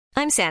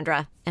I'm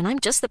Sandra, and I'm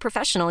just the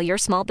professional your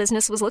small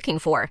business was looking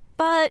for.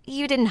 But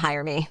you didn't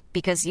hire me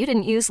because you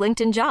didn't use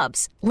LinkedIn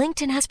Jobs.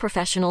 LinkedIn has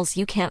professionals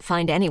you can't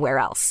find anywhere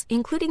else,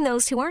 including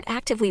those who aren't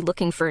actively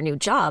looking for a new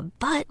job,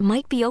 but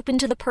might be open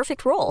to the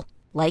perfect role,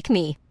 like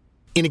me.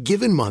 In a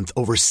given month,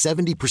 over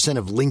 70%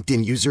 of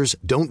LinkedIn users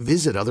don't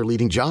visit other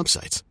leading job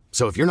sites.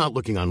 So if you're not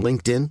looking on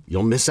LinkedIn,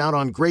 you'll miss out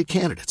on great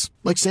candidates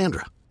like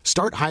Sandra.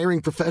 Start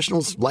hiring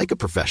professionals like a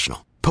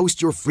professional.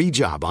 Post your free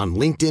job on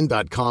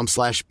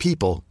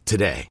linkedin.com/people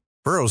today.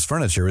 Burrow's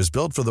furniture is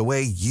built for the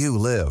way you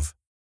live.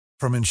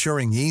 From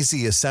ensuring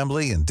easy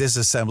assembly and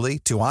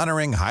disassembly to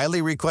honoring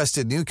highly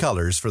requested new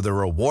colors for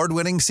their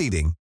award-winning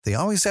seating, they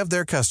always have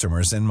their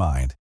customers in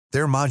mind.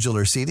 Their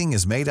modular seating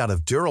is made out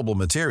of durable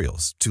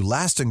materials to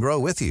last and grow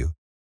with you.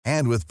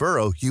 And with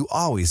Burrow, you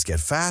always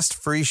get fast,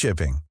 free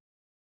shipping.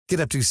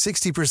 Get up to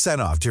 60%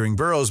 off during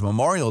Burrow's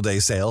Memorial Day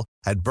sale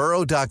at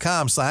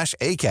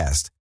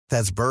burrow.com/ACAST.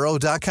 That's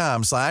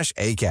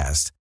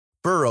burrow.com/ACAST.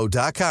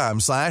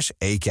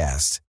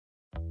 burrow.com/ACAST.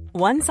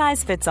 One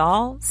size fits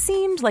all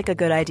seemed like a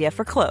good idea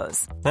for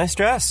clothes. Nice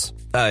dress.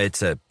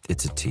 It's a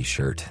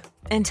t-shirt.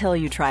 Until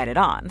you tried it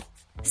on.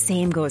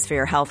 Same goes for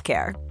your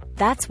healthcare.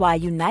 That's why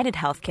United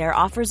Healthcare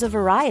offers a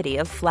variety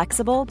of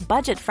flexible,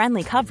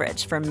 budget-friendly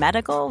coverage for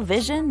medical,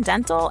 vision,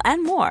 dental,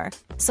 and more.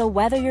 So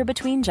whether you're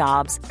between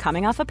jobs,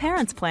 coming off a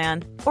parent's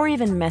plan, or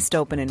even missed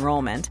open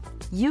enrollment,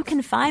 you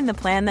can find the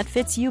plan that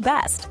fits you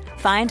best.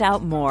 Find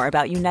out more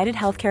about United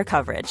Healthcare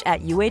coverage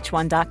at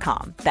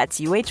uh1.com. That's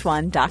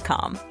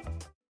uh1.com.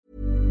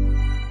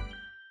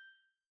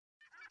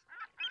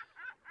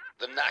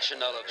 The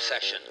National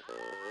Obsession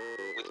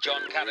with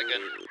John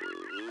Cadigan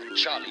and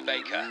Charlie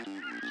Baker.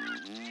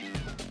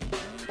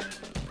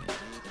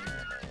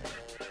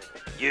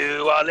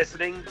 You are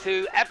listening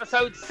to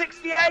episode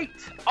 68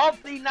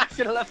 of the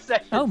National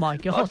Obsession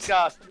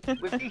podcast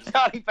with me,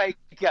 Charlie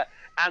Baker,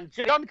 and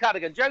John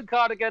Cardigan. Joe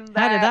Cardigan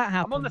there. How did that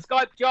happen? I'm on the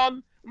Skype,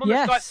 John. I'm on the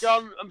Skype,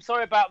 John. I'm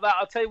sorry about that.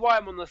 I'll tell you why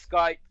I'm on the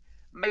Skype.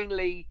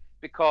 Mainly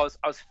because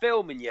I was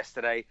filming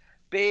yesterday.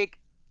 Big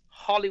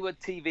Hollywood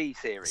TV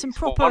series. Some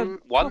proper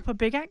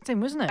big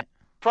acting, wasn't it?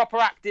 Proper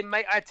acting,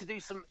 mate. I had to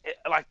do some,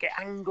 like, get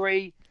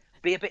angry,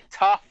 be a bit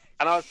tough.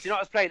 And I was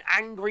playing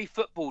angry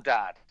football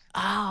dad.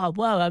 Ah,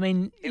 well, I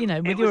mean,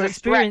 with your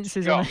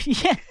experiences on it.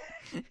 Yeah.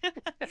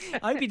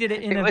 I hope you did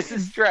it in a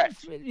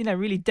stretch.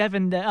 Really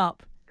Devoned it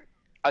up.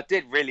 I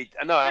did really.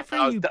 No, I was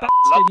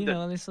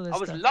London. This sort of I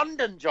was stuff.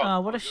 London, John.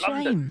 Oh, what a shame.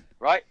 London,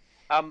 right?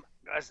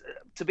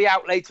 To be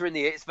out later in the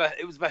year,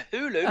 it was for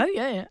Hulu. Oh,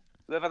 yeah.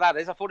 Whoever that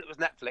is, I thought it was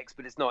Netflix,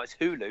 but it's not. It's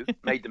Hulu.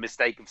 Made the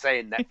mistake of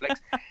saying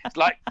Netflix. It's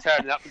like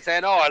turning up and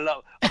saying,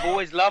 "Oh, I've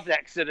always loved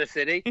Exeter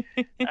City,"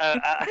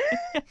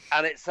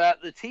 and it's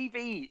the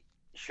TV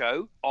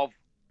show of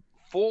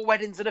 4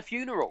 weddings and a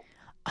funeral.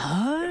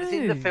 Oh, you ever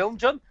seen the film,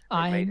 John?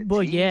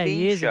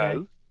 Years show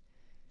ago.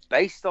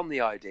 Based on the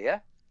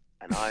idea,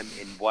 and I'm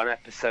in one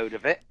episode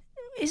of it.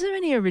 Is there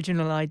any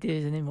original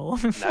ideas anymore?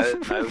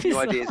 No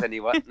ideas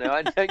anymore. No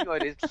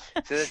ideas.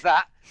 So there's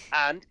that.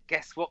 And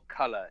guess what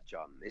colour,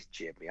 John? This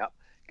cheered me up.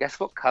 Guess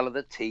what colour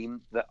the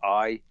team that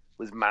I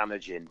was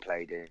managing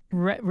played in?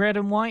 Red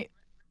and white?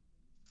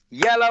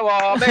 Yellow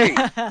Army!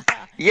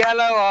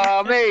 Yellow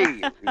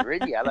Army! We were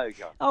in yellow,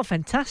 John. Oh,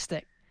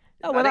 fantastic.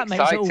 Oh, well, that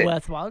makes it all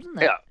worthwhile, doesn't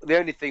it? Yeah, the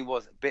only thing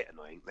was a bit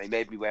annoying. They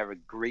made me wear a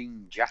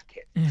green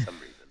jacket for some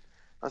reason.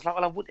 I was like,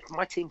 well, if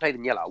my team played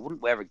in yellow, I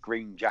wouldn't wear a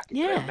green jacket.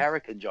 Yeah. They're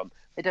American, John.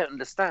 They don't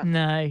understand.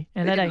 No,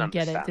 and they don't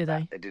get it, do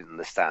they? They didn't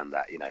understand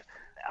that, It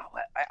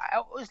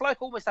was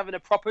like almost having a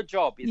proper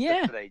job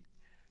yesterday.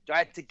 I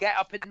had to get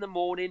up in the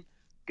morning,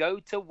 go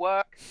to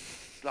work,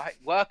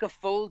 work a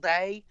full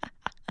day.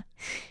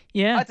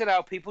 Yeah. I don't know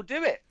how people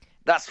do it.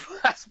 That's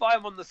why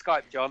I'm on the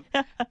Skype, John.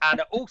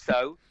 And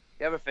also,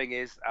 the other thing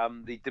is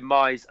the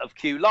demise of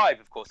Q Live,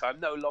 of course. I'm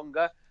no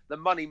longer the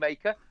money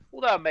maker,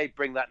 although I may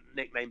bring that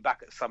nickname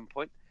back at some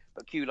point.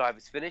 But Q Live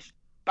is finished.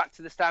 Back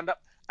to the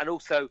stand-up and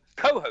also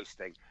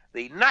co-hosting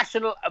the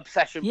National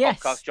Obsession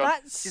podcast, John.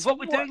 This is what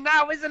we're doing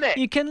now, isn't it?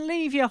 You can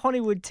leave your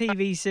Hollywood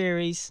TV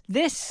series.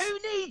 This Who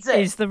needs it?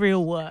 Is the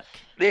real work.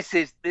 This.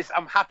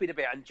 I'm happy to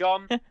be. And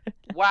John,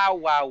 wow.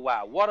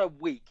 What a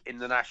week in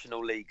the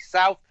National League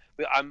South.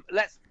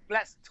 Let's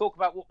talk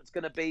about what it's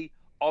going to be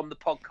on the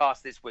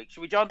podcast this week. Should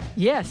we, John?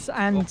 Yes,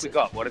 and what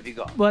have you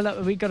got?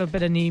 Well, we got a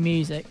bit of new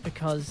music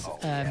because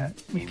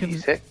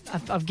music.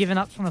 I've given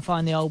up trying to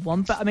find the old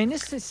one, but I mean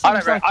this is. I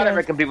don't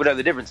reckon people know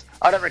the difference.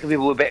 I don't reckon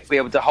people will be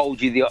able to hum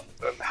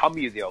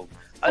you the old,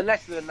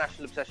 unless they're a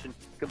National Obsession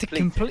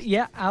complete.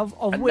 Yeah, of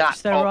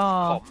which there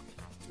are,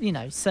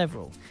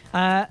 several.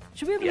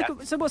 Should we have a look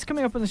at what's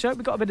coming up on the show?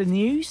 We've got a bit of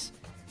news.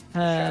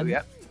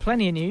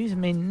 Plenty of news. I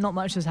mean, not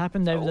much has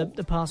happened over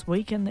the past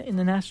week in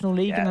the National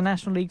League and the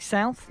National League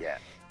South. Yeah.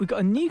 We've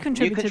got a new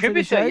contributor to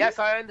the show. Yes,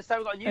 I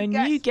understand. We've got a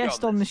new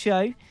guest on the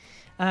show.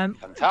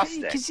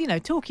 Fantastic.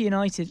 Because, Torquay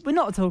United, we're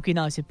not a Torquay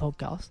United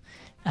podcast.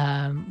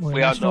 We're a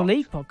National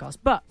League podcast.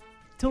 But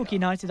Torquay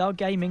United are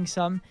gaining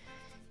some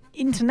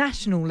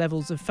international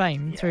levels of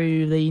fame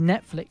through the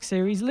Netflix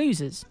series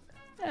Losers.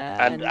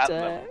 And at the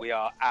moment, we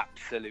are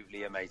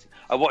absolutely amazing.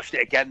 I watched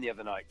it again the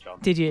other night, John.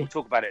 Did you? We'll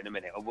talk about it in a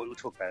minute. We'll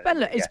talk about it. But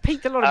look, it's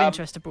piqued a lot of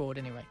interest abroad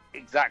anyway.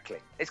 Exactly.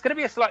 It's going to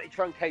be a slightly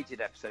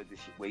truncated episode this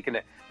week, isn't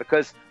it?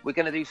 Because we're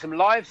going to do some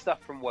live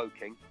stuff from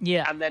Woking.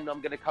 Yeah. And then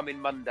I'm going to come in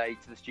Monday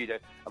to the studio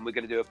and we're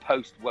going to do a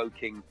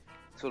post-Woking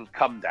sort of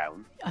come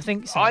down. I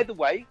think so. Either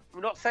way,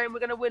 we're not saying we're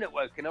going to win at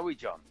Woking, are we,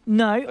 John?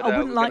 No, but, I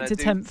wouldn't like to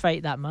tempt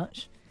fate that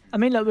much. I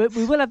mean, look,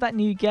 we will have that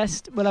new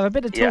guest. We'll have a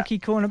bit of talkie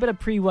corner, a bit of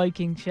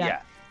pre-Woking chat.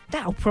 Yeah.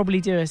 That'll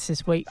probably do us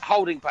this week.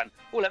 Holding pattern.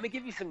 Oh, let me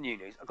give you some new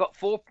news. I've got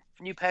 4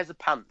 new pairs of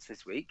pants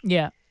this week.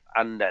 Yeah.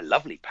 And they're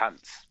lovely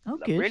pants. Oh,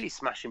 good. Really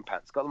smashing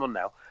pants. Got them on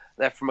now.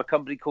 They're from a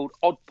company called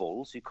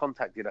Oddballs, who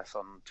contacted us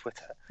on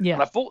Twitter. Yeah.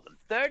 And I bought them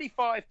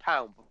 £35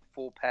 for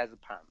 4 pairs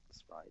of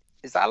pants, right?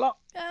 Is that a lot?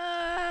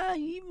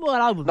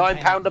 Well, I wouldn't.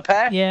 £9 a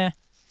pair? Yeah.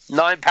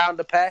 £9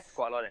 a pair?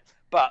 Quite a lot.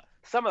 But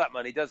some of that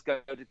money does go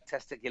to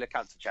Testicular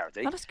Cancer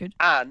Charity. Oh, that's good.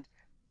 And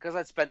because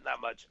I'd spent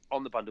that much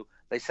on the bundle,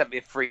 they sent me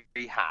a free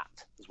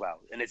hat as well.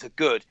 And it's a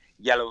good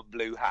yellow and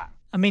blue hat.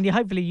 I mean,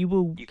 hopefully you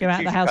will go out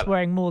of the house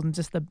wearing more than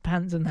just the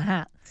pants and the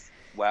hat.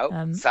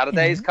 Well,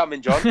 Saturday is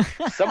coming, John.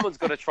 Someone's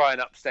got to try and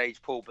upstage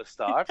Paul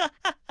Bastard.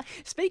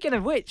 Speaking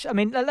of which, I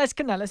mean, let's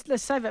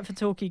save it for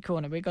Talkie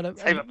Corner. We've got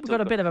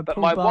a bit of a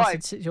Paul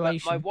Bastard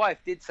situation. But my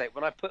wife did say,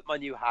 when I put my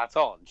new hat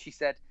on, she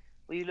said,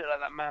 well, you look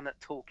like that man at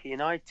Torquay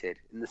United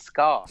in the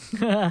scarf.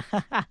 I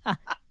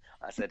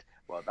said,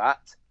 well,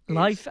 that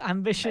life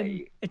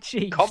ambition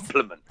achieved.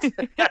 Compliment.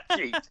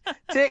 Achieved.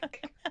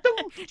 Tick.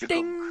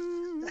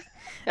 Ding.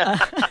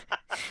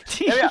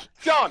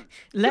 John,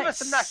 give us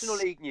some National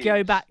League news.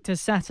 Go back to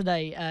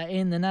Saturday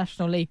in the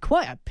National League.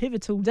 Quite a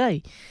pivotal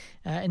day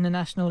in the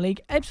National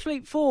League.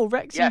 Ebbsfleet 4,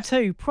 Wrexham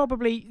 2.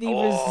 Probably the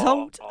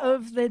result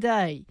of the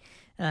day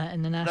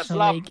in the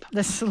National League.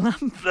 The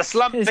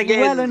slump is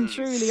begins. Well and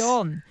truly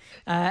on.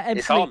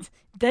 Ebbsfleet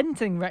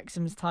denting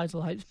Wrexham's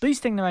title hopes,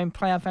 boosting their own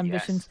playoff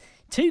ambitions.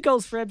 2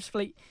 goals for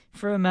Ebbsfleet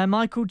from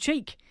Michael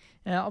Cheek.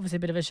 Obviously, a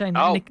bit of a shame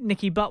that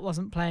Nicky Butt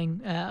wasn't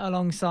playing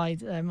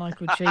alongside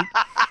Michael Cheek.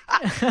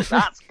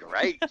 That's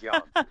great,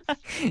 John.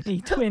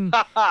 The twin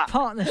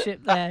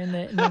partnership there in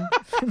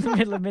the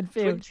middle of midfield.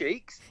 Twin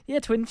cheeks. Yeah,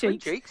 twin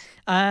cheeks.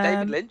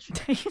 David Lynch.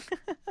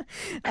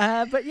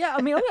 But yeah,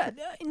 I mean,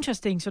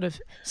 interesting sort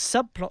of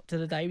subplot to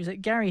the day was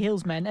that Gary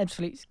Hill's men,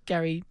 Ebbsfleet's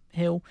Gary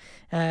Hill,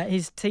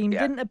 his team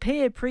didn't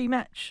appear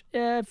pre-match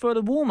for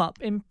the warm-up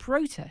in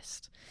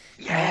protest,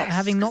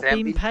 having not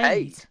been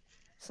paid.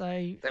 So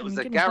that was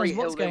a Gary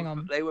Hill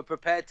they were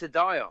prepared to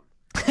die on.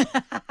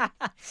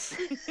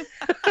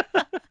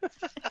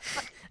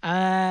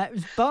 It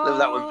was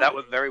that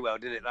went very well,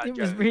 didn't it? It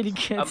was really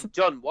good.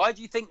 John, why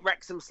do you think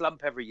Wrexham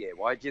slump every year?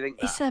 Why do you think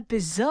that? It's a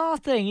bizarre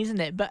thing, isn't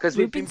it? Because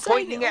we've been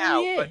pointing it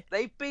out, but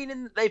they've been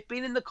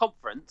in the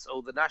conference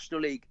or the National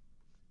League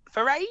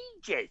for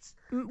ages.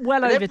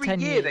 Well over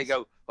 10 years. Every year they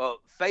go, well,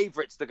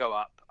 favourites to go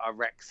up are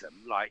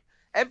Wrexham. Like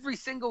every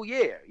single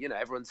year,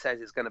 everyone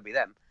says it's going to be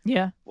them.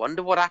 Yeah.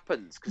 Wonder what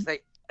happens because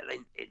it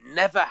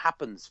never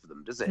happens for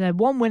them, does it? They're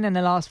 1 win in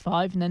the last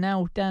 5, and they're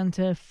now down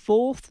to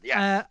 4th.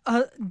 Yes.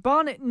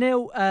 Barnet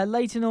 0,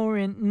 Leyton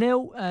Orient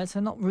 0.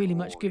 So not really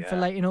much good for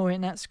Leyton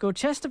Orient that score.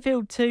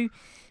 Chesterfield 2,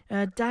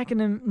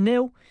 Dagenham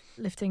 0.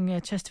 Lifting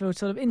Chesterfield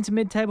sort of into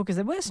mid-table because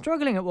they were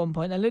struggling at one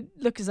point. They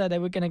look as though they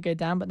were going to go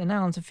down, but they're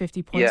now on to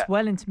 50 points,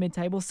 well into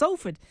mid-table.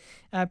 Salford,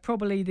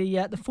 probably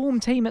the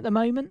form team at the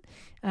moment.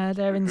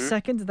 They're in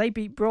second. They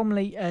beat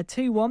Bromley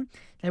 2-1.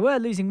 They were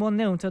losing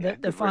 1-0 until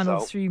the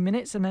final 3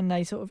 minutes, and then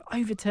they sort of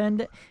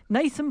overturned it.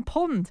 Nathan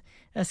Pond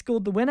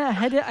scored the winner, a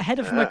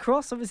header from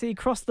across, obviously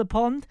across the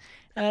pond.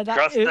 He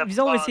was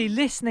obviously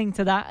listening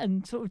to that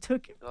and sort of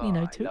took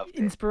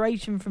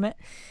inspiration from it.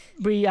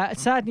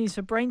 Sad news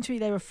for Braintree.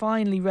 They were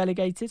finally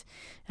relegated.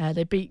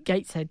 They beat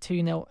Gateshead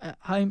 2-0 at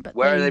home. But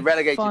where are they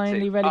relegated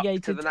finally to? Relegated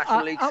up to the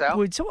National League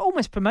upwards, South? So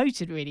almost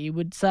promoted, really, you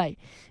would say,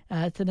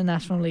 to the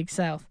National League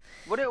South.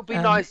 What it would be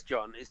nice,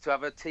 John, is to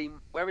have a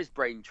team. Where is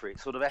Braintree?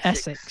 It's sort of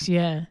Essex,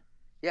 yeah.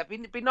 Yeah,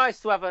 it'd be nice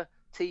to have a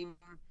team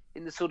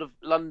in the sort of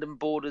London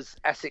borders,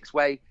 Essex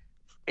way,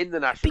 in the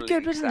National League. Be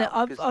good, wouldn't it?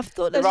 I've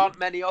thought there aren't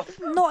many of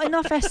them. Not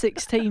enough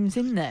Essex teams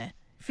in there.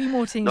 A few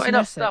more teams. Not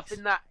enough Essex.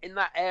 stuff in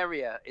that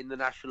area in the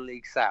National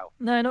League South.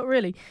 No, not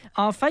really.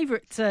 Our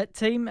favourite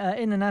team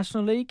in the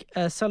National League,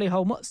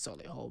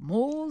 Solihull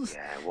Moors,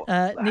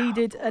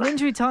 needed an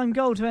injury time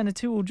goal to end a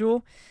 2-2 draw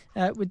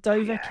with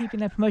Dover, keeping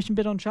their promotion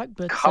bid on track.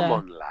 But come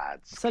on,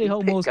 lads,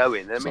 Solihull Moors.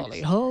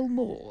 Solihull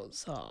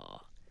Moors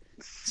are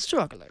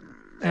struggling.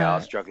 They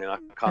are struggling. I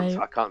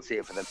can't see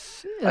it for them.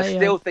 I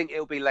still think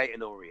it'll be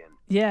Leyton Orient.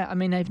 Yeah, I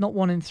mean they've not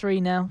won in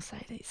 3 now, so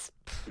it's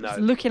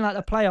looking like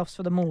the playoffs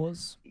for the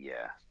Moors.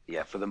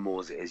 Yeah, for the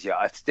Moors it is. Yeah,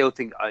 I still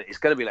think it's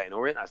going to be Leyton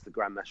Orient. That's the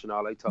Grand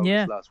Nationale told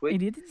us last week. He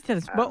did tell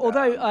us. But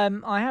although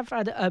I have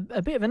had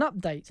a bit of an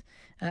update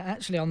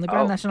actually on the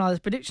Grand Nationale's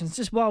predictions,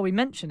 just while we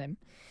mention him.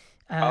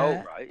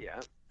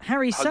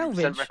 Harry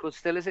Salvage. 100% record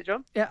still, is it,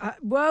 John? Yeah.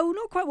 Well,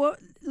 not quite. Well,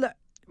 look,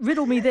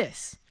 riddle me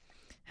this.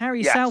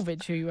 Harry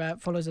Salvage, who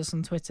follows us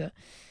on Twitter,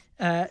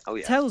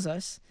 tells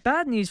us,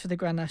 bad news for the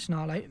Grand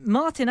Nationale.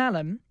 Martin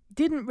Allen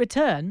didn't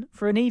return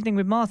for an evening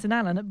with Martin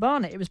Allen at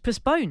Barnet. It was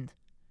postponed.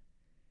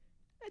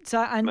 So,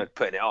 and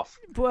putting it off.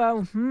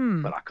 Well,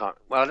 But I can't.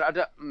 Well, I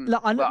don't.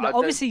 Look,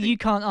 obviously, you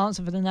can't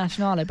answer for the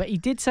Nationale, but he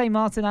did say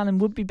Martin Allen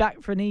would be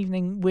back for an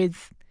evening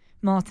with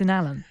Martin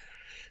Allen.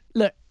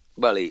 Look,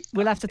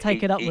 we'll have to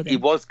take it up with him. He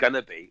was going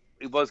to be.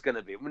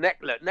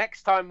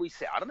 Next time we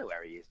see, I don't know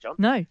where he is, John.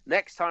 No.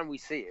 Next time we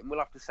see him, we'll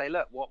have to say,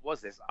 look, what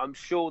was this? I'm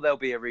sure there'll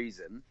be a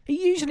reason.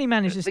 He usually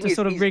manages to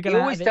sort of wriggle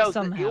out of it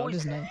somehow,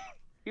 doesn't he?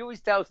 He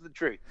always tells the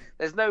truth.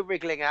 There's no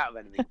wriggling out of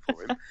anything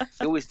for him.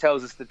 He always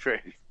tells us the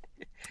truth.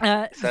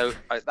 So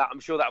I'm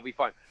sure that'll be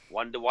fine.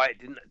 Wonder why it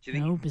didn't. Do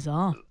you think?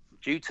 Bizarre.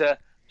 Due to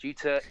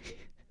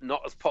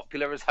not as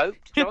popular as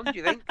hoped, John. Do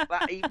you think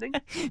that evening?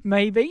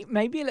 Maybe.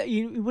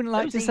 You wouldn't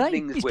like to say.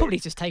 He's probably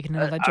just taken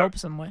another job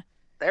somewhere.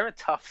 They're a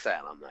tough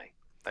sell, aren't they?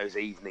 Those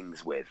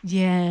evenings with.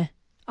 Yeah,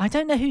 I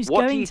don't know who's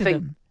going to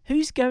them.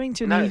 Who's going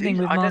to an evening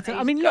with Martin?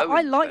 I mean, look,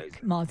 I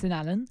like Martin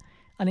Allen.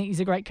 I think he's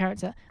a great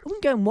character. I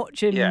wouldn't go and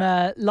watch him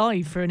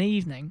live for an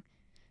evening.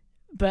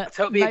 But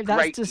maybe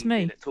that's just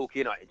me. At Torquay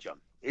United, John.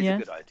 It's a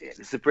good idea.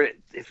 It's a brilliant.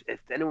 If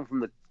anyone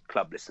from the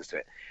club listens to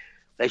it,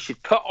 they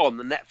should put on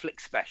the Netflix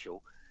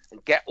special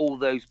and get all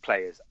those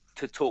players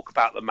to talk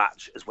about the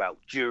match as well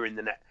during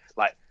the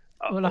like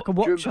a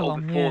watch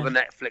along before the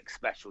Netflix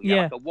special.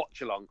 Like a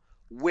watch along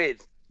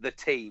with the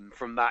team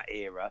from that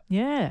era.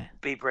 Yeah,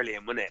 be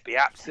brilliant, wouldn't it? Be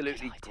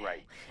absolutely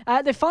great.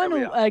 The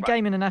final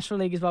game in the National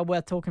League as well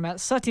worth talking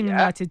about. Sutton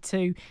United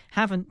 2,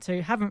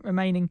 Havant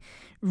remaining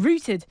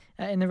rooted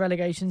in the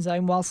relegation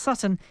zone, while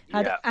Sutton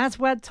had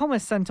Aswad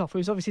Thomas sent off, who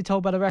was obviously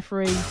told by the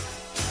referee,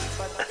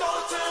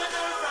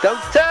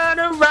 "Don't turn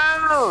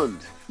around."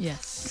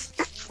 Yes,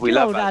 we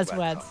love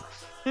Aswad.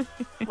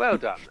 Well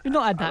done. We've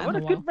not had that in a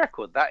while. What a good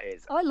record that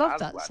is. I love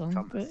that song,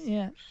 Thomas. but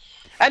yeah.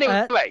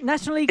 Anyway,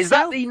 National League is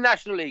South, that the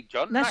National League,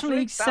 John? National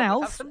League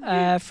South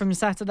from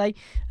Saturday.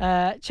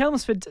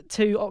 Chelmsford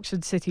 2,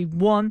 Oxford City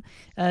 1.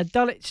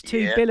 Dulwich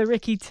 2,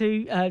 Billericay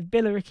 2.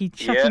 Billericay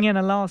chucking in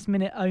a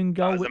last-minute own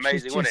goal, which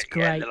is just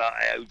great.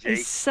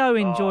 It's so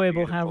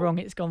enjoyable how wrong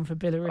it's gone for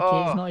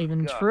Billericay. It's not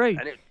even true.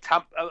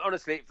 And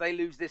honestly, if they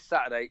lose this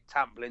Saturday,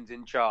 Tamplin's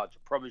in charge. I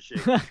promise you.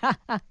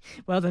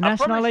 Well, the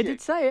National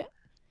did say it.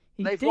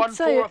 They've won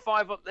 4 or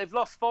 5. They've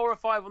lost 4 or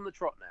 5 on the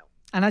trot now.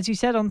 And as you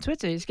said on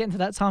Twitter, it's getting to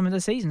that time of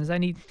the season. There's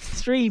only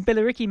 3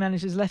 Billericay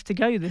managers left to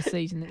go this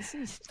season.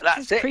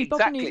 That's it, creep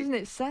up on you, isn't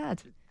it? It's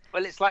sad.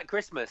 Well, it's like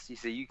Christmas. You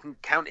see, you can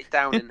count it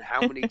down in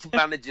how many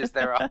managers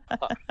there are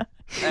left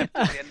at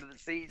the end of the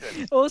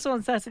season. Also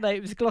on Saturday,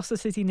 it was Gloucester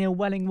City 0,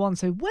 Welling 1.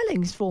 So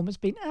Welling's form has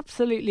been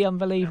absolutely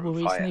unbelievable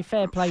recently.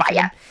 Fair play to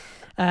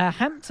them.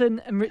 Hampton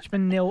and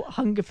Richmond 0,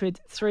 Hungerford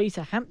 3.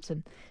 So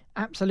Hampton,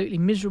 absolutely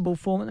miserable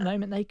form at the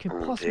moment. They could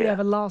possibly have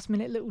a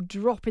last-minute little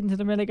drop into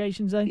the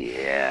relegation zone.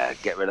 Yeah,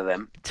 get rid of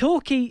them.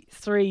 Torquay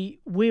 3,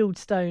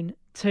 Wealdstone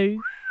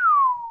 2.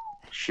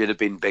 Should have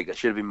been bigger.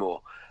 Should have been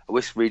more. I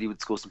wish Reedy would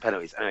score some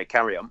penalties. Anyway,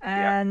 carry on.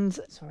 And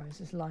sorry, I was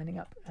just lining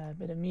up a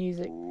bit of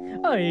music.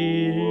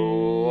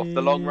 Off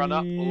the long run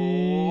up.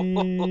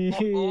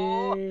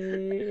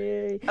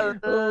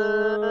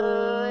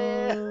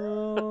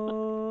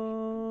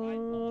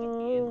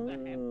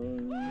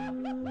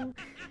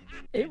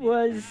 It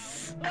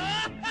was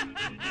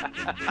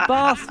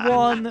Bath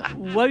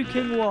 1,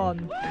 Woking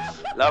 1.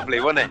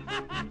 Lovely, wasn't it?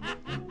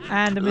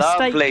 And a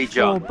mistake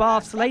for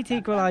Bath's late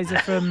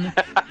equaliser from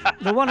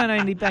the one and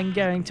only Ben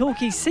Goering.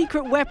 Torquay's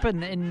secret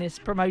weapon in this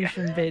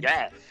promotion bid.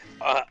 Yeah,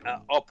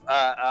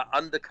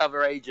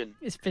 undercover agent.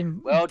 It's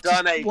been well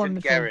done, Agent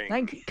wonderful. Goering.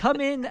 Thank you.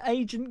 Come in,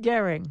 Agent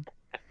Goering.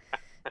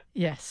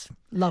 Yes,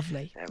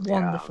 lovely,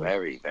 wonderful,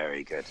 very,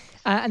 very good.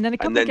 And then a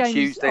couple of games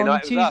Tuesday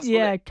night was us,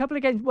 a couple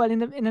of games. Well, in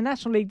the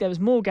National League, there was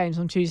more games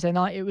on Tuesday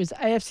night. It was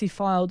AFC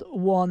Fylde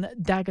 1,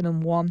 Dagenham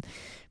 1,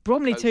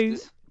 Bromley 2.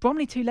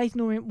 Bromley 2,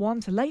 Leyton Orient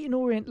 1. So Leyton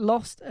Orient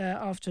lost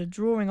after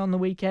drawing on the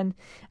weekend,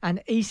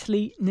 and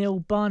Eastleigh 0,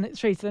 Barnet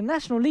 3. So the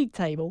National League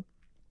table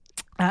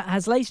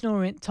has Leyton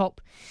Orient top,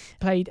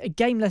 played a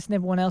game less than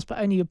everyone else, but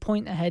only a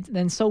point ahead.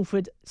 Then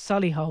Salford,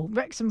 Solihull,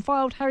 Wrexham,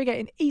 Fylde, Harrogate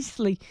and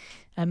Eastleigh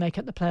make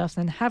up the playoffs.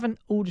 Then Havant,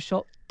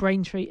 Aldershot,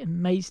 Braintree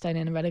and Maidstone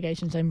in the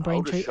relegation zone.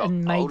 Braintree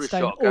and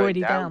Maidstone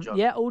already down.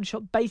 Yeah,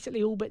 Aldershot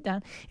basically all but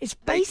down. It's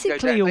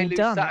basically all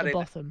done at the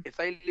bottom. If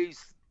they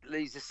lose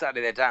this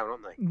Saturday, they're down,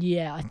 aren't they?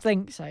 Yeah, I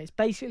think so. It's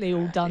basically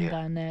all done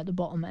down there at the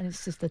bottom, and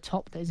it's just the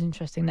top that is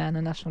interesting now in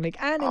the National League.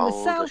 And in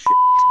the South,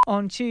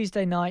 on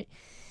Tuesday night,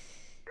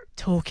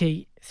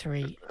 Torquay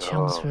 3,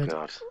 Chelmsford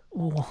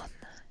 1.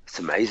 It's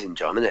amazing,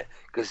 John, isn't it?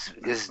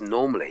 Because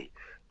normally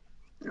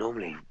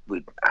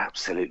we'd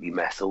absolutely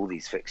mess all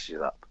these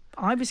fixtures up.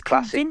 I was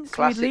convinced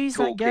we'd lose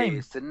that game.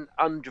 It's to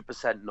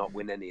 100% not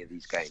win any of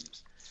these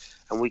games,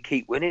 and we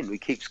keep winning. We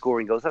keep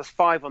scoring goals. That's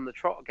 5 on the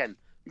trot again.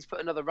 He's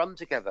put another run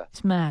together.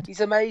 It's mad. He's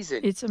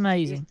amazing. It's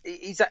amazing.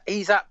 He's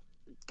at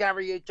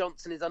Gary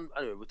Johnson is. Anyway,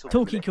 we're talking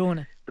Torquay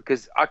Corner,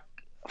 because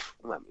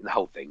the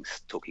whole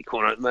thing's Torquay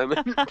Corner at the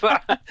moment.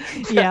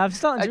 Yeah, I'm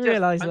starting to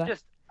realise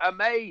that. I'm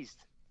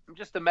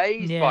just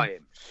amazed by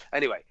him.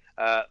 Anyway,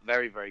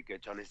 very, very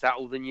good, John. Is that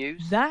all the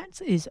news?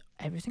 That is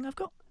everything I've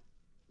got.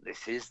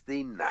 This is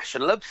the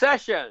National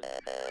Obsession.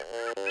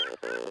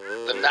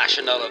 The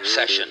National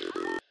Obsession.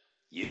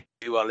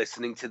 You are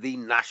listening to the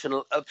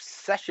National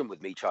Obsession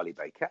with me, Charlie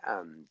Baker,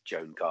 and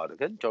John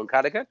Cardigan.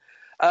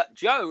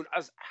 Joan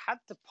has had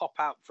to pop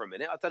out for a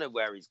minute. I don't know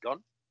where he's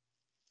gone.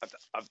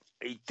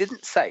 He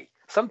didn't say.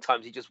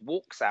 Sometimes he just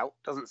walks out,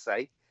 doesn't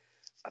say.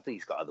 I think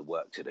he's got other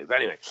work to do. But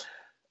anyway,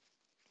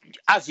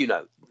 as you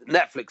know,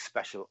 Netflix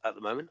special at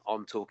the moment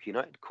on Talk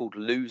United called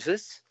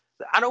Losers.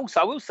 And also,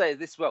 I will say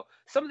this as well.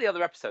 Some of the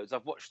other episodes,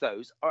 I've watched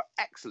those, are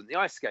excellent. The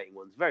ice skating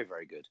one's very,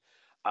 very good.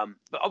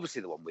 But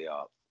obviously the one we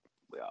are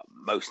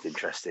most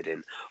interested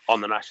in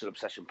on the National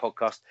Obsession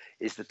podcast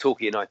is the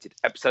Talk United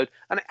episode.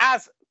 And it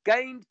has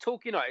gained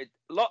Talk United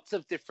lots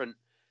of different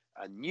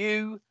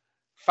new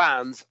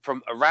fans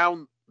from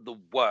around the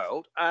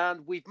world.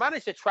 And we've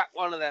managed to track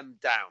one of them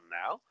down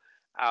now.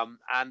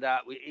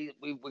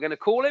 We're going to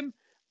call him.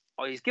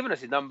 He's given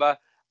us his number,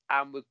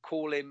 and we'll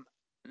call him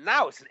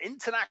now. It's an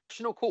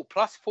international call,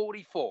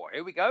 +44.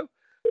 Here we go.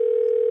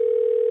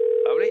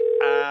 Lovely.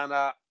 And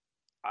I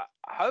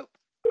hope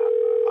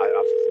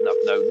I've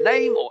no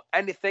name or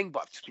anything,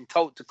 but I've just been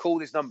told to call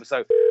this number.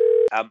 So,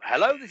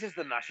 hello, this is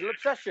the National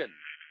Obsession.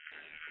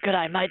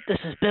 G'day, mate. This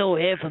is Bill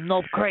here from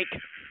Knob Creek.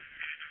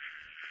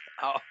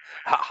 Oh,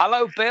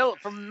 hello, Bill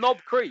from Knob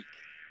Creek.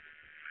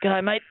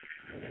 G'day, mate.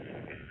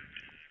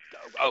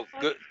 Oh,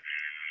 good.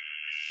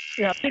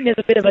 Yeah, I think there's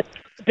a bit of a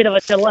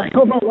delay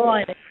on the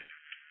line.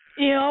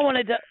 Yeah, I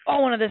wanted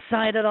to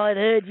say that I'd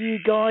heard you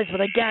guys were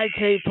the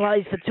go-to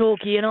place for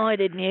Talk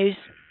United news.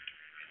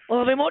 Well,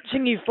 I've been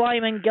watching you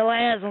flaming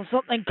galahs on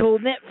something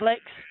called Netflix.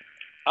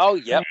 Oh,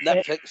 yep,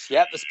 Netflix.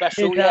 Yep, the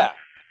special, yeah.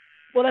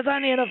 Well, there's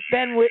only enough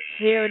bandwidth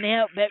here in the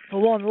Outback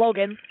for one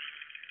login.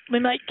 My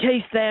mate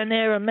Keith down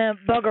there in Mount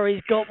Bugger,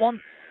 he's got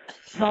one.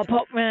 So I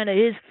popped round to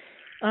his.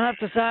 I have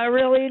to say, I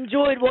really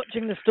enjoyed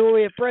watching the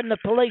story of Brendan the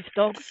police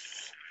dog.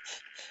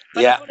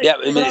 But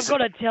I've got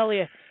to tell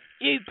you,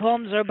 you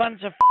Poms are a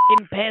bunch of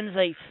fucking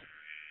pansies.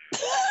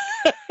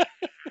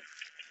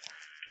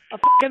 A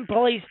fucking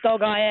police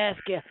dog, I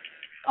ask you.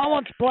 I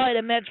once played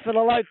a match for the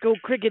local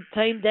cricket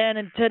team down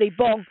in Teddy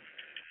Bong,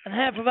 and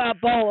half of our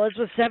bowlers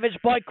were savaged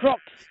by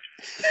crocs.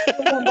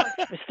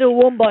 We still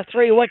won by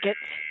 3 wickets.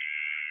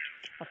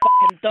 A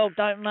fucking dog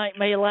don't make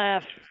me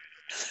laugh.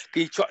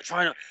 Can you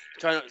try not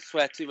to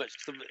swear too much?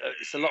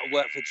 It's a lot of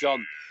work for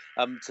John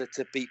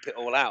to beep it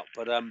all out.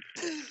 But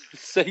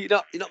so you're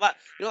not that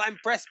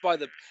impressed by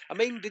the. I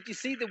mean, did you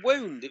see the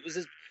wound? It was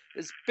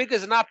as big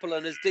as an apple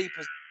and as deep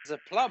as a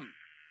plum.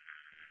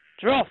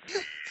 Dross.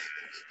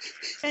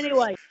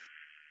 Anyway,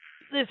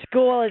 this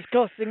call is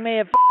costing me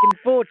a fucking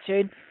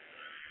fortune,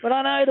 but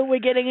I know that we're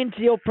getting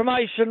into your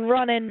promotion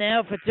run-in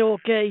now for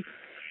Torquay,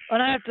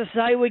 and I have to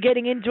say we're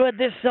getting into it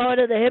this side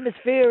of the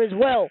hemisphere as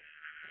well.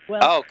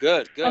 Well, oh,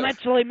 good. I'm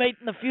actually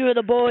meeting a few of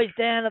the boys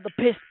down at the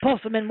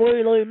Possum in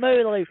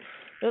Wooloo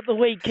at the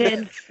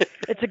weekend.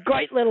 It's a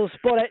great little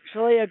spot,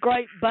 actually, a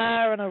great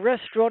bar and a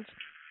restaurant,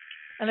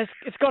 and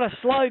it's got a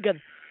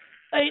slogan: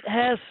 eat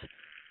house,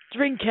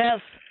 drink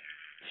house,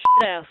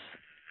 shit house.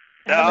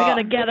 And we're going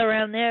to gather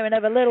around there and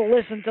have a little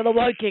listen to the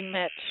Woking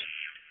match.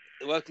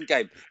 The Woking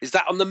game. Is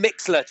that on the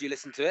Mixler? Do you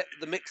listen to it?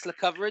 The Mixler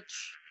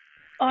coverage?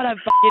 I don't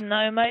fucking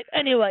know, mate.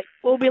 Anyway,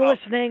 we'll be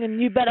listening, and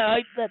you better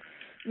hope that,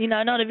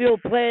 none of your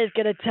players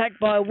get attacked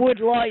by a wood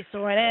lice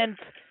or an ant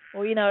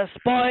or, a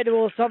spider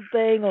or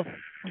something, or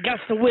a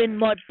gust of wind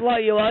might blow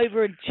you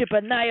over and chip a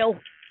nail.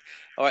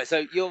 All right,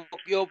 so you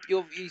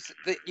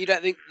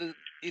don't think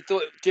you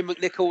thought Jim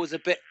McNichol was a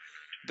bit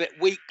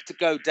weak to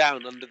go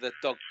down under the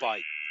dog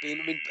bite? I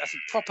mean, that's a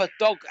proper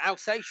dog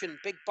Alsatian,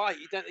 big bite.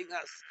 You don't think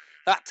that's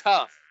that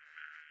tough?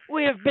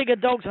 We have bigger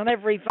dogs on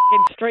every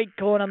fucking street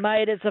corner,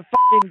 mate. It's a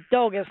fucking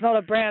dog. It's not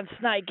a brown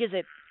snake, is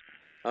it?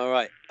 All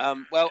right.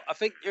 Well, I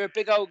think you're a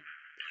big old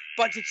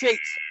bunch of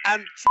cheats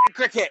and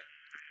cricket.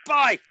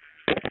 Bye.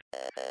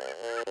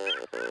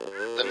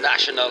 The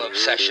National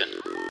Obsession.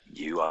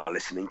 You are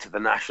listening to the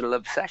National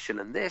Obsession,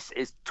 and this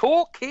is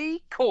Torquay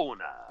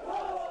Corner.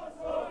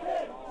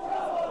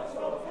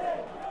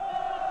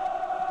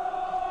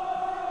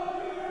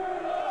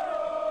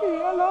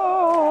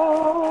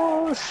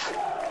 Yellows.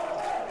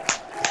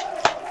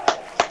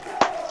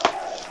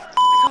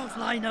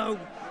 I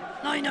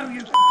know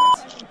you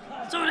f***s.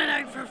 Sort it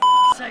out for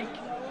f***'s sake.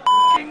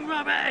 F***ing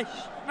rubbish.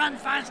 Run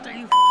faster,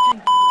 you f***ing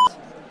f***s.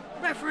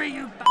 Referee,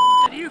 you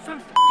bastard. Are you from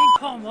f***ing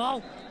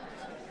Cornwall?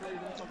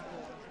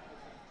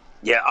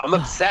 Yeah, I'm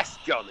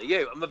obsessed, John. Are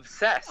you? I'm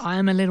obsessed. I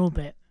am a little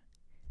bit.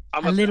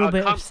 I'm a little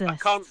bit obsessed. I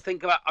can't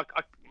think about...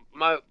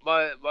 My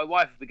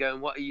wife would be going,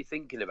 what are you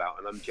thinking about?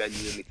 And I'm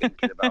genuinely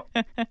thinking about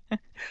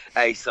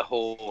Asa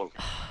Hall.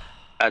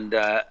 And...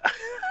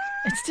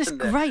 it's just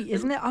great,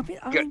 isn't it? I mean,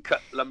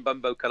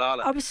 Lumbumbo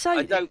Kalala.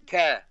 I don't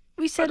care.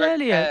 We said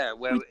earlier. I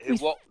don't care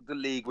what the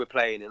league we're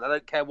playing in. I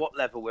don't care what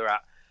level we're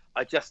at.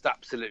 I just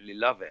absolutely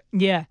love it.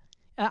 Yeah,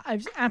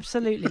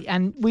 absolutely.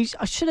 And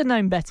I should have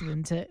known better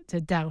than to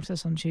doubt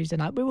us on Tuesday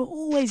night. We were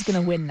always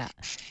going to win that.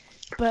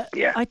 But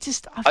yeah. I've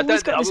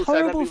always got this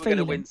horrible feeling. We're going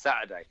to win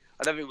Saturday.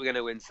 I don't think we're going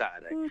to win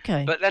Saturday.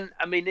 Okay. But then,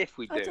 I mean, if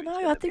we do, I don't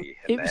know. I think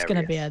it was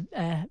going to be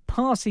a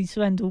party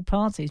to end all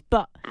parties.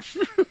 But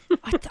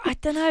I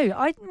don't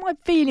know. My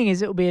feeling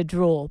is it'll be a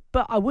draw.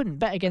 But I wouldn't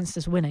bet against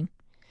us winning.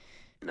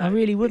 No, I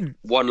really wouldn't.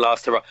 One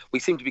last hurrah. We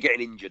seem to be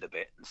getting injured a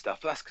bit and stuff.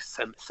 But that's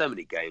so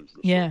many games.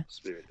 Yeah.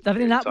 I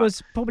think that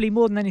was probably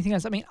more than anything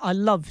else. I mean, I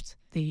loved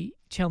the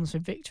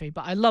Chelmsford victory,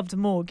 but I loved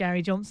more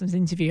Gary Johnson's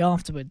interview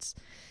afterwards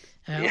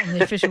on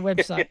the official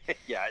website.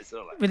 Yeah, it's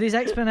all right. With his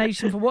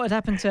explanation for what had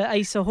happened to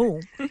Asa Hall.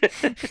 I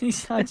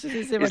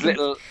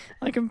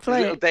can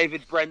play little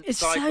David Brent it's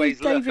sideways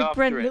so look David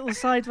Brent it. Little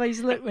sideways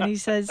look when he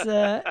says...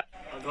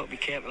 I've got to be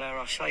careful how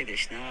I say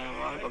this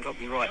now. I've got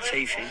my right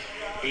teeth in.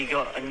 He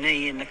got a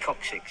knee in the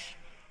coccyx.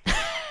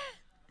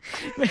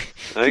 You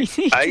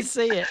need to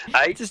see it.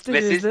 Just do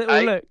his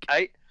little look.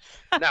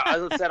 Now,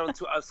 as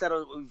I've said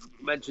we've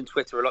mentioned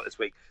Twitter a lot this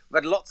week.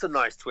 We've had lots of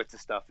nice Twitter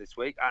stuff this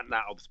week at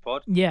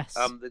NatObsPod. Yes.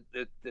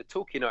 The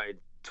Talk United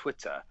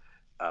Twitter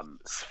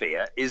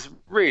sphere is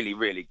really,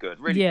 really good.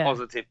 Really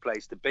positive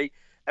place to be.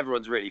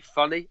 Everyone's really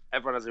funny.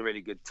 Everyone has a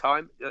really good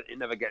time. It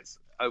never gets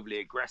overly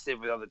aggressive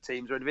with other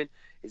teams or anything.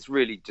 It's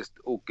really just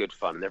all good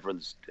fun,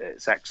 and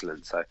it's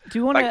excellent. So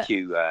thank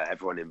you,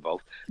 everyone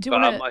involved.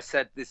 I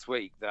said this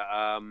week that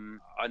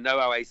I know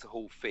how Asa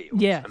Hall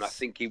feels, and I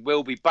think he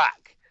will be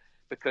back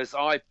because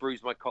I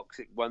bruised my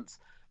coccyx once.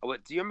 I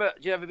went. Do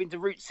you ever been to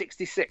Route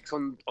 66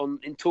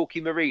 in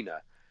Torquay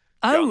Marina?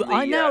 Oh,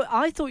 I know.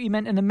 I thought you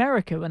meant in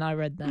America when I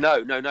read that.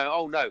 No.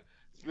 Oh no,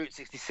 Route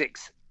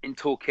 66 in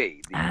Torquay,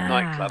 the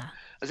nightclub. I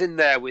was in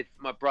there with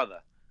my brother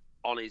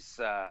on his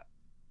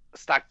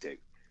stag do,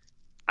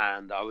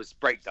 and I was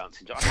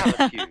breakdancing. I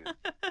had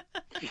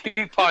a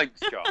few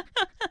pints, John.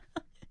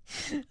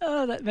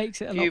 Oh, that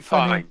makes it a few lot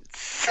funnier.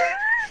 Pints.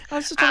 I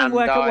was just trying to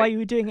work out why you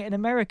were doing it in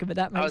America, but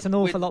that makes an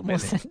awful lot more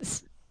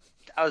sense.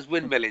 I was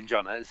windmilling,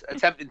 John. I was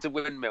attempting to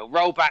windmill,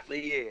 roll back the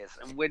years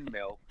and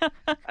windmill,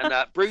 and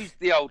bruised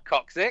the old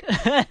coccyx.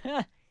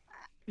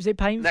 Was it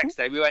painful? Next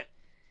day we went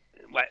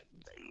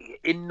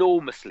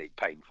enormously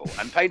painful,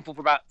 and painful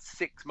for about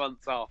 6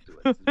 months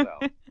afterwards as well.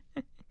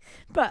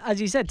 But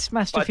as you said,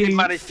 smashed a few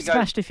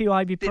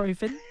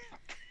ibuprofen.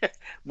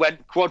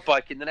 Went quad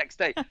biking the next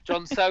day,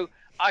 John. So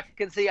I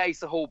can see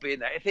Asa Hall being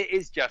there. If it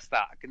is just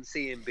that, I can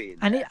see him being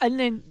there. And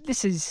then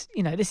this is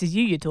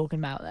you're talking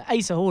about.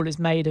 Asa Hall is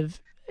made of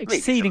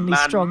exceedingly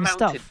strong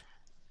stuff.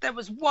 There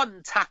was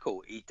one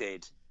tackle he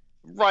did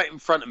right in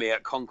front of me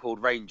at Concord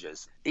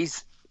Rangers.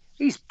 He's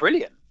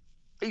brilliant.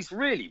 He's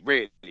really,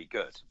 really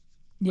good.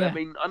 Yeah. I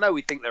mean, I know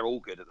we think they're all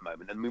good at the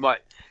moment, and we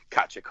might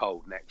catch a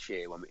cold next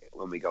year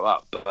when we go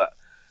up.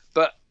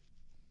 But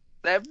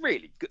they're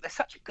really good. They're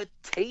such a good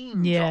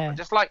team. Yeah. John.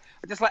 Just like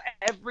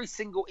every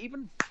single,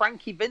 even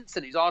Frankie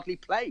Vincent, who's hardly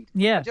played.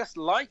 Yeah. I just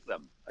like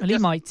them. Well, he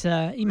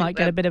might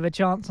get a bit of a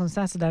chance on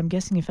Saturday. I'm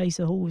guessing if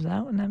Asa Hall's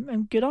out,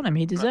 and good on him.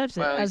 He deserves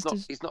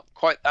it. He's not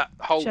quite that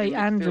whole. Jay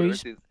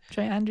Andrews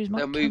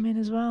might come in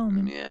as well. I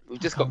mean, we've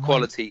just got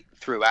quality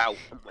throughout,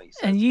 haven't we?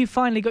 So. And you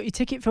finally got your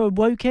ticket for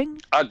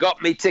Woking? I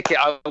got me ticket.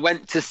 I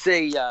went to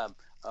see.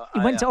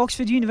 You went to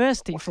Oxford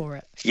University for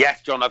it?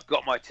 Yes, John, I've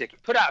got my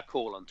ticket. Put out a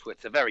call on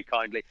Twitter very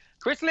kindly.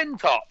 Chris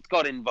Lintop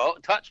got in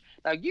touch.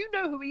 Now, you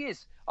know who he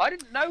is. I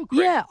didn't know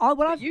Chris.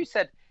 Yeah, you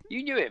said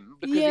you knew him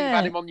because you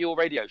had him on your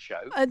radio show.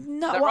 I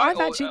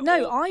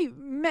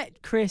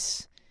met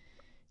Chris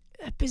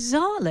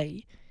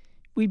bizarrely.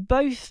 We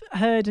both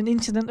heard an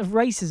incident of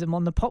racism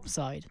on the pop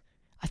side.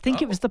 I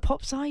think it was the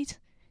pop side.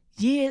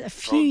 A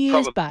few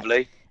years back.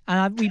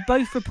 And we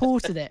both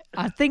reported it.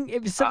 I think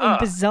it was something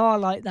bizarre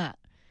like that.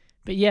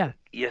 But yeah.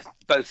 Yes,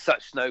 both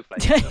such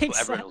snowflakes. That's what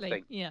everyone will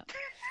think. Yeah.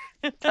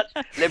 Such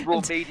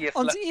liberal media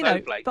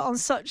snowflakes. But on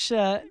such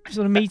sort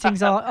of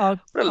meetings, our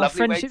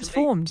friendships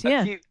formed.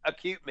 Yeah.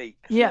 Acute meet.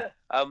 Yeah.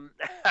 And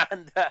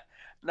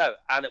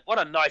what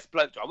a nice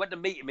bloke. I went to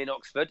meet him in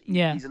Oxford.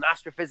 He's an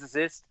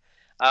astrophysicist.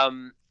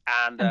 And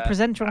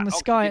presenter on the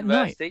Sky at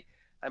night.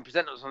 And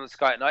presenter on the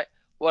Sky at night.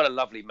 What a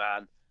lovely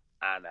man.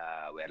 And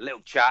we had a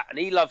little chat. And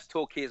he loves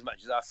Torquay as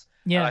much as us.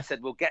 Yeah. And I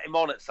said, we'll get him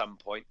on at some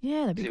point.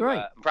 Yeah, that'd be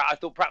great. I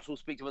thought perhaps we'll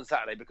speak to him on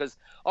Saturday, because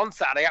on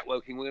Saturday at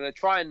Woking, we're going to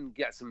try and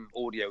get some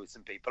audio with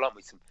some people, aren't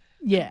we?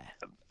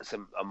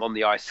 Some on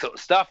the ice sort of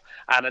stuff.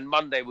 And then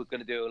Monday, we're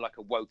going to do like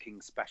a Woking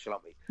special,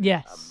 aren't we?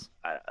 Yes.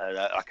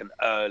 Like an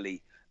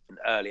early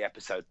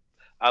episode.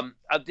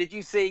 Did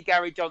you see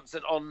Gary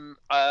Johnson on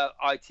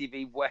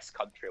ITV West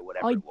Country or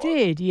whatever it was? I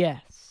did,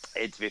 yes.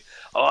 Interview.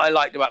 All I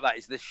liked about that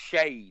is the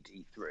shade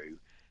he threw.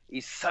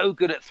 He's so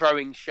good at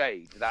throwing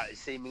shade without it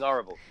seeming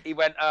horrible. He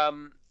went,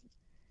 and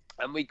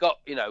we got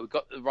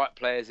the right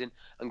players in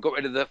and got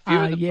rid of the few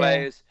of the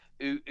players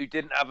who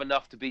didn't have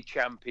enough to be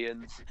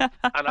champions.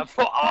 And I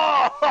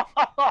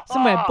thought,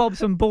 somewhere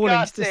Bobson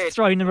Balling's just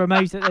throwing the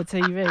remote at the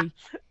TV.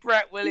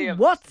 Brett Williams.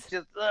 What?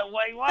 Just,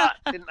 wait, what?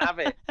 Didn't have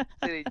it.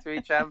 Three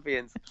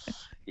champions.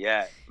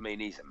 Yeah, I mean,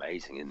 he's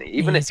amazing, isn't he?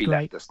 Even if he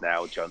left us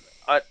now, John,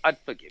 I'd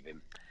forgive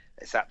him.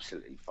 It's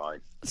absolutely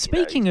fine.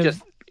 Speaking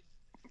of...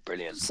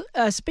 Brilliant.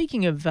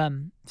 Speaking of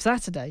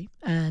Saturday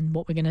and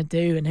what we're going to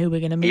do and who we're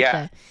going to meet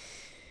there,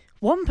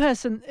 one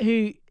person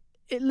who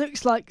it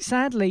looks like,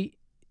 sadly,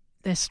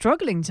 they're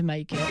struggling to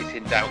make it. It's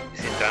in doubt.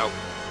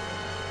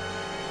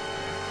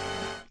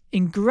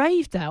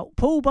 Engraved out,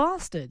 Paul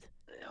Bastard.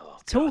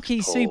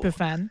 Torquay Paul.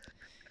 superfan.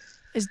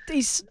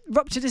 He's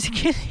ruptured his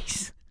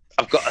Achilles.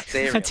 I've got a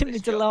theory. I didn't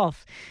mean to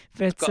laugh.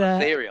 But, I've got a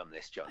theory on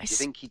this, John. Do you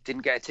think he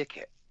didn't get a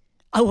ticket?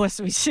 Oh,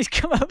 so he's just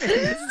come up with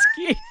an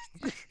excuse.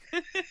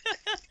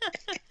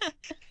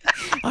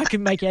 I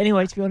couldn't make it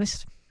anyway, to be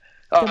honest.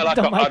 Oh, I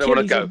don't want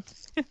to go.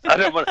 I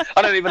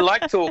don't even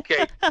like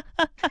Torquay.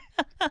 I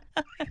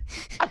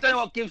don't know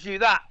what gives you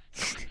that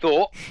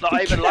thought that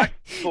I even like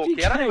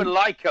Torquay. I don't even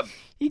like him.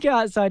 You go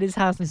outside his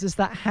house and it's just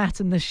that hat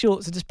and the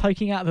shorts are just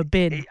poking out of a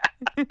bin.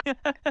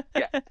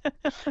 Yeah.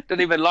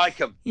 Don't even like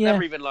him. Yeah.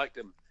 Never even liked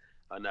him.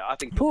 I know. I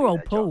think poor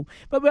old Paul.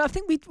 But I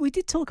think we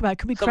did talk about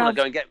can we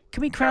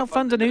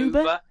crowdfund an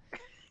Uber? Yeah.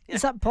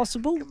 Is that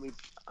possible?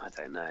 I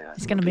don't know.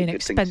 It's going to be an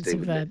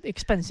expensive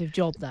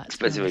job. That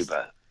expensive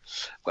Uber.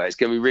 Well, it's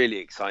going to be really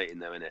exciting,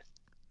 though, isn't it?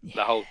 Yeah.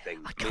 The whole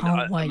thing. I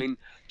can't wait. I mean,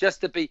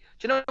 just to be.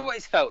 Do you know what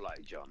it's felt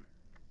like, John?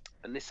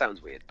 And this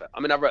sounds weird, but I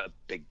mean, I wrote a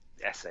big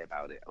essay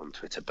about it on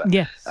Twitter. But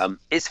yes.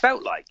 It's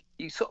felt like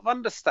you sort of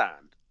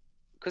understand.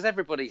 Because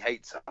everybody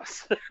hates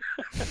us.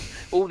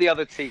 All the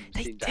other teams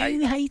seem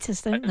to hate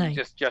us, don't they?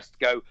 Just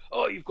go,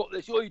 oh, you've got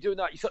this, oh, you're doing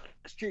that, you're on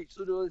the streets,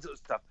 all this sort of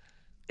stuff.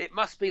 It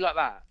must be like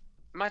that.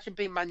 Imagine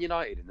being Man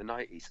United in the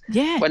 90s.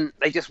 Yeah. When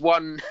they just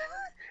won.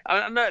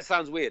 I know it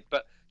sounds weird,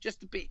 but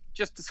just to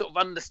sort of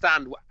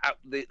understand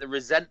the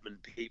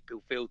resentment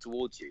people feel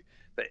towards you.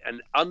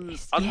 An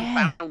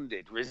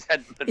unfounded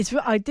resentment.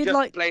 I did just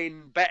like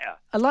playing better.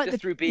 I like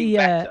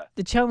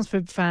the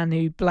Chelmsford fan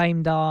who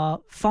blamed our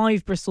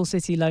 5 Bristol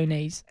City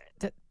loanees,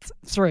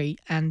 3,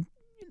 and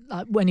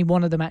only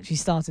one of them actually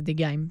started the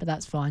game, but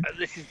that's fine.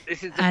 This is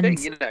the thing,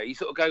 you know. You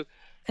sort of go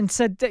and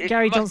said that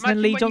Gary Johnson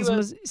and Lee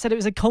Johnson said it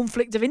was a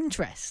conflict of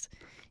interest.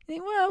 You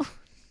think, well,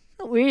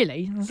 not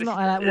really. That's not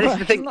how that works.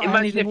 The thing,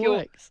 imagine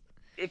works.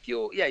 If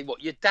you're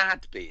your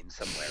dad being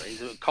somewhere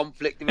is a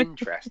conflict of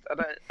interest.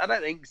 I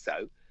don't think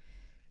so.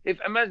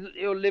 Imagine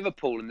you're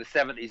Liverpool in the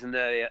 70s and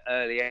the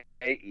early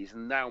 80s,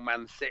 and now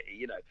Man City.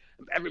 You know,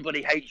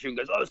 everybody hates you and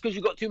goes, "Oh, it's because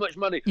you've got too much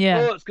money."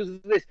 Yeah. Oh, it's because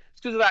of this.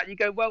 It's because of that. You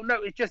go, "Well,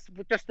 no, it's just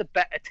a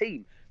better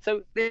team."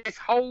 So this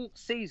whole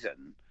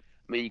season,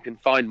 I mean, you can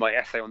find my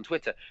essay on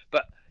Twitter,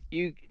 but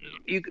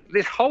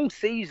this whole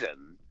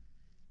season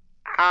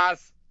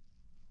has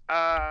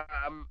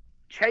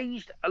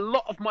changed a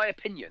lot of my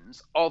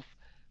opinions of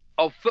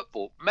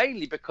football,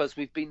 mainly because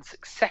we've been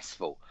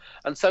successful.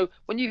 And so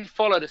when you've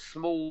followed a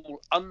small,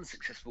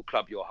 unsuccessful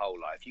club your whole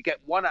life, you get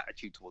one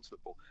attitude towards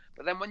football.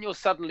 But then when you're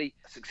suddenly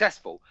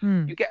successful,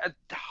 you get a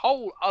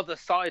whole other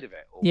side of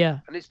it all.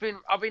 Yeah. And it's been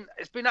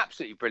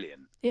absolutely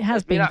brilliant. It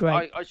has been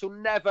great. I shall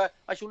never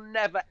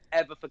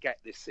ever forget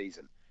this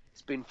season.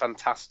 It's been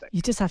fantastic.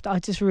 You just have to. I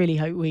just really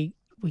hope we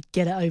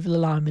get it over the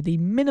line with the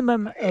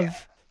minimum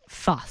of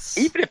fuss.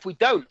 Even if we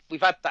don't,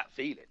 we've had that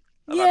feeling.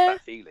 I've had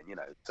that feeling, you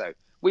know. So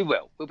we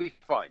will. We'll be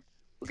fine.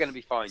 We're going to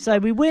be fine. So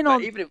we win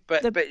on.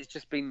 But it's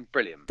just been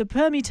brilliant. The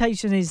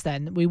permutation is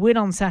then we win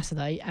on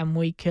Saturday and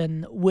we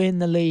can win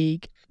the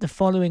league the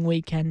following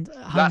weekend.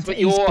 That's what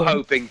you're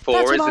hoping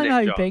for, isn't it, John? That's what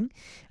I'm hoping.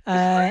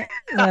 That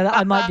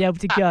I might be able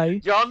to go.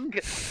 John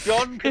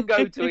can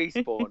go to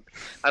Eastbourne,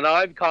 and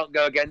I can't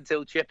go again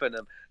till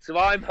Chippenham. So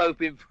I'm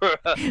hoping for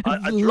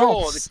a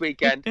draw this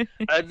weekend,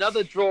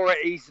 another draw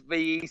at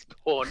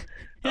Eastbourne.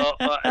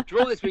 A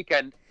draw this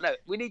weekend. No,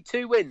 we need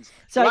 2 wins.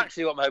 So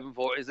actually what I'm hoping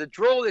for is a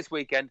draw this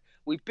weekend.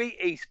 We beat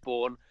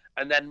Eastbourne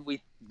and then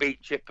we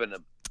beat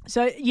Chippenham.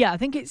 So, yeah, I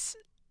think it's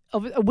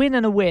a win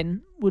and a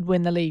win would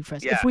win the league for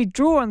us. Yeah. If we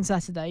draw on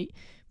Saturday,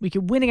 we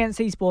could win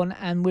against Eastbourne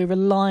and we're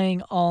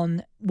relying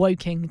on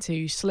Woking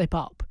to slip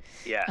up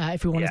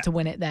if we wanted to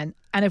win it then.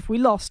 And if we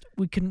lost,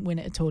 we couldn't win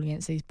it at all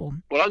against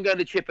Eastbourne. Well, I'm going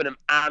to Chippenham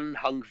and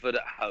Hungerford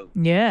at home.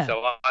 Yeah.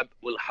 So I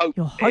will hope.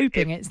 You're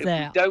hoping it's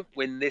there. If we don't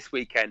win this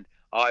weekend,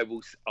 I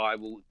will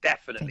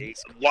definitely.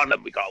 One of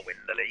them we got to win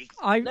the league.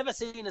 I've never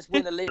seen us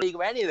win a league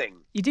or anything.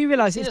 You do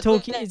realise it's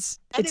Torquay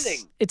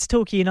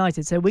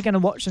United, so we're going to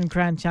watch them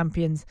crown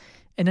champions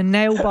in a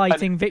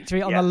nail-biting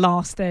victory on the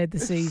last day of the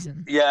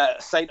season. Yeah,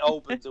 St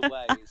Albans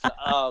away. It's like,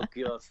 oh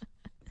god.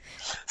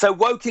 So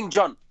Woking,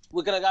 John,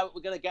 we're gonna go.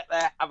 We're gonna get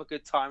there, have a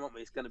good time, aren't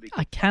we? It's gonna be.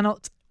 I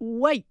cannot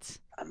wait.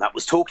 And that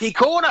was Torquay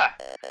Corner.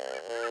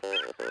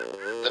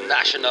 The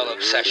National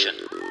Obsession.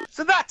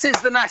 So that is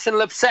the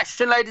National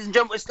Obsession, ladies and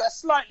gentlemen. It's a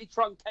slightly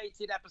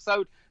truncated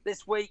episode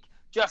this week,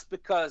 just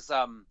because,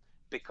 and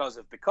we're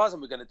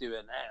going to do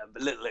a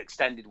little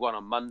extended one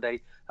on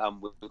Monday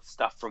with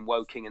stuff from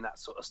Woking and that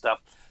sort of stuff.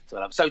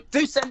 So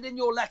do send in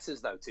your letters,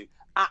 though, to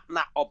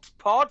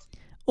 @NatObsPod.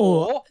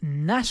 Or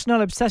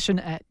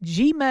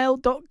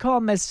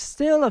nationalobsession@gmail.com. There's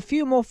still a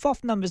few more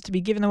FOF numbers to be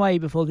given away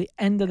before the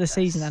end of the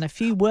season and a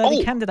few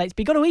worthy candidates.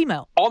 But you've got to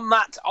email. On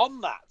that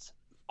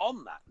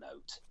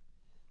note,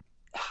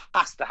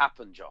 has to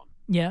happen, John.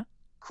 Yeah.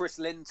 Chris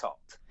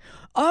Lintott.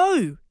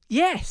 Oh,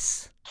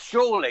 yes.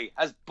 Surely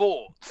has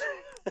bought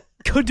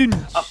couldn't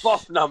a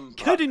FOF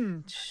number.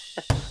 Couldn't.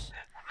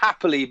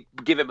 happily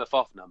give him a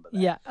FOF number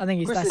there. Yeah, I think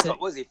he's Chris that's Lintott,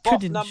 it. was he?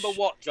 FOF number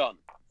what, John?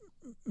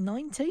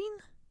 19?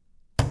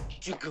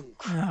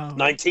 Oh.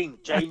 19.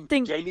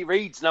 Jamie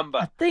Reed's number.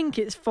 I think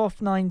it's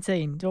FOF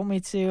 19. Do you want me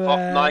to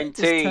FOF 19.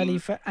 just tell you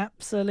for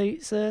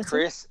absolute certain?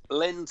 Chris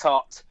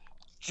Lintott.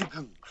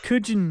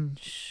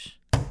 Kujunsh.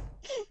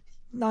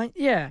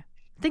 Yeah,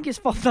 I think it's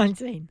FOF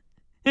 19.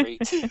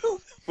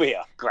 We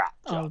are crap,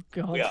 John. Oh,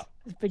 God. We are.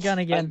 It's begun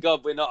again. Thank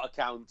God we're not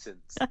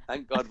accountants.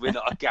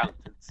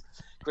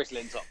 Chris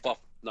Lintott, FOF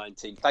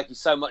 19. Thank you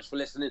so much for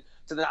listening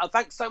to that.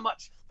 Thanks so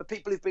much for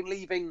people who've been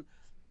leaving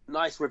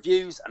nice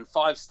reviews and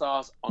 5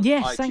 stars on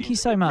iTunes. Thank you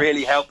so much. It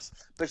really helps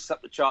push us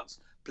up the charts.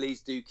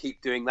 Please do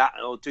keep doing that,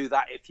 or do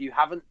that if you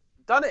haven't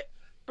done it.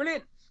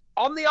 Brilliant.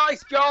 On the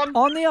ice, John.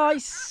 On the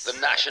ice. The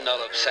National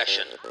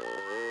Obsession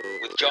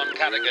with John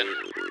Cadigan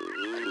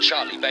and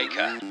Charlie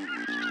Baker.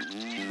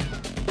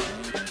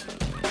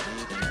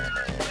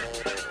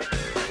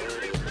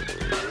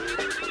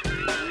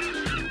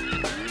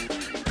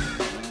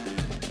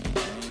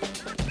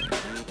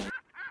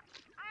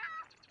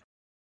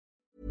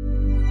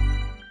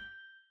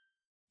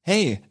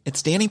 Hey,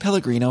 it's Danny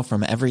Pellegrino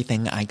from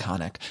Everything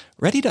Iconic.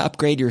 Ready to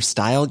upgrade your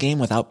style game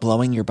without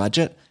blowing your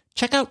budget?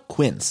 Check out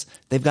Quince.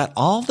 They've got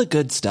all the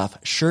good stuff,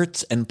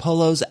 shirts and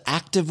polos,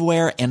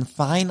 activewear, and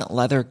fine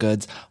leather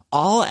goods,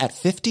 all at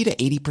 50 to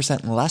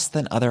 80% less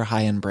than other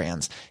high-end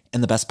brands.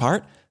 And the best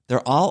part?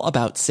 They're all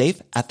about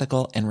safe,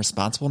 ethical, and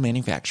responsible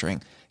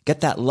manufacturing.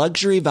 Get that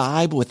luxury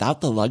vibe without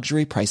the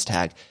luxury price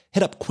tag.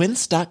 Hit up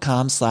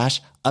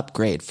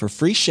quince.com/upgrade for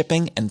free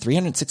shipping and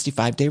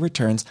 365-day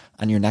returns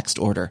on your next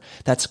order.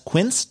 That's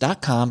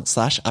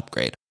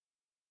quince.com/upgrade.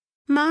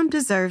 Mom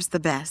deserves the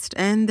best,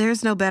 and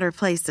there's no better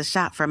place to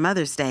shop for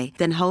Mother's Day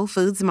than Whole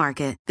Foods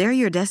Market. They're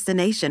your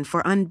destination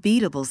for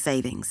unbeatable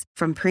savings,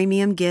 from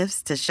premium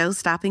gifts to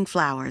show-stopping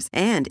flowers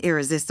and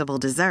irresistible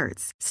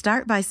desserts.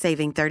 Start by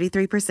saving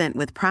 33%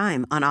 with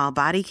Prime on all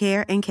body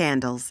care and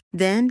candles.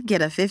 Then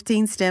get a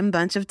 15-stem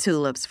bunch of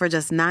tulips for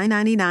just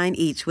 $9.99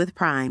 each with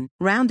Prime.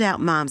 Round out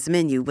Mom's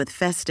menu with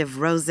festive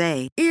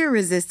rosé,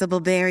 irresistible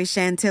berry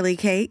chantilly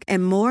cake,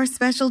 and more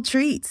special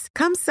treats.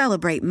 Come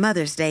celebrate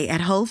Mother's Day at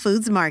Whole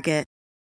Foods Market.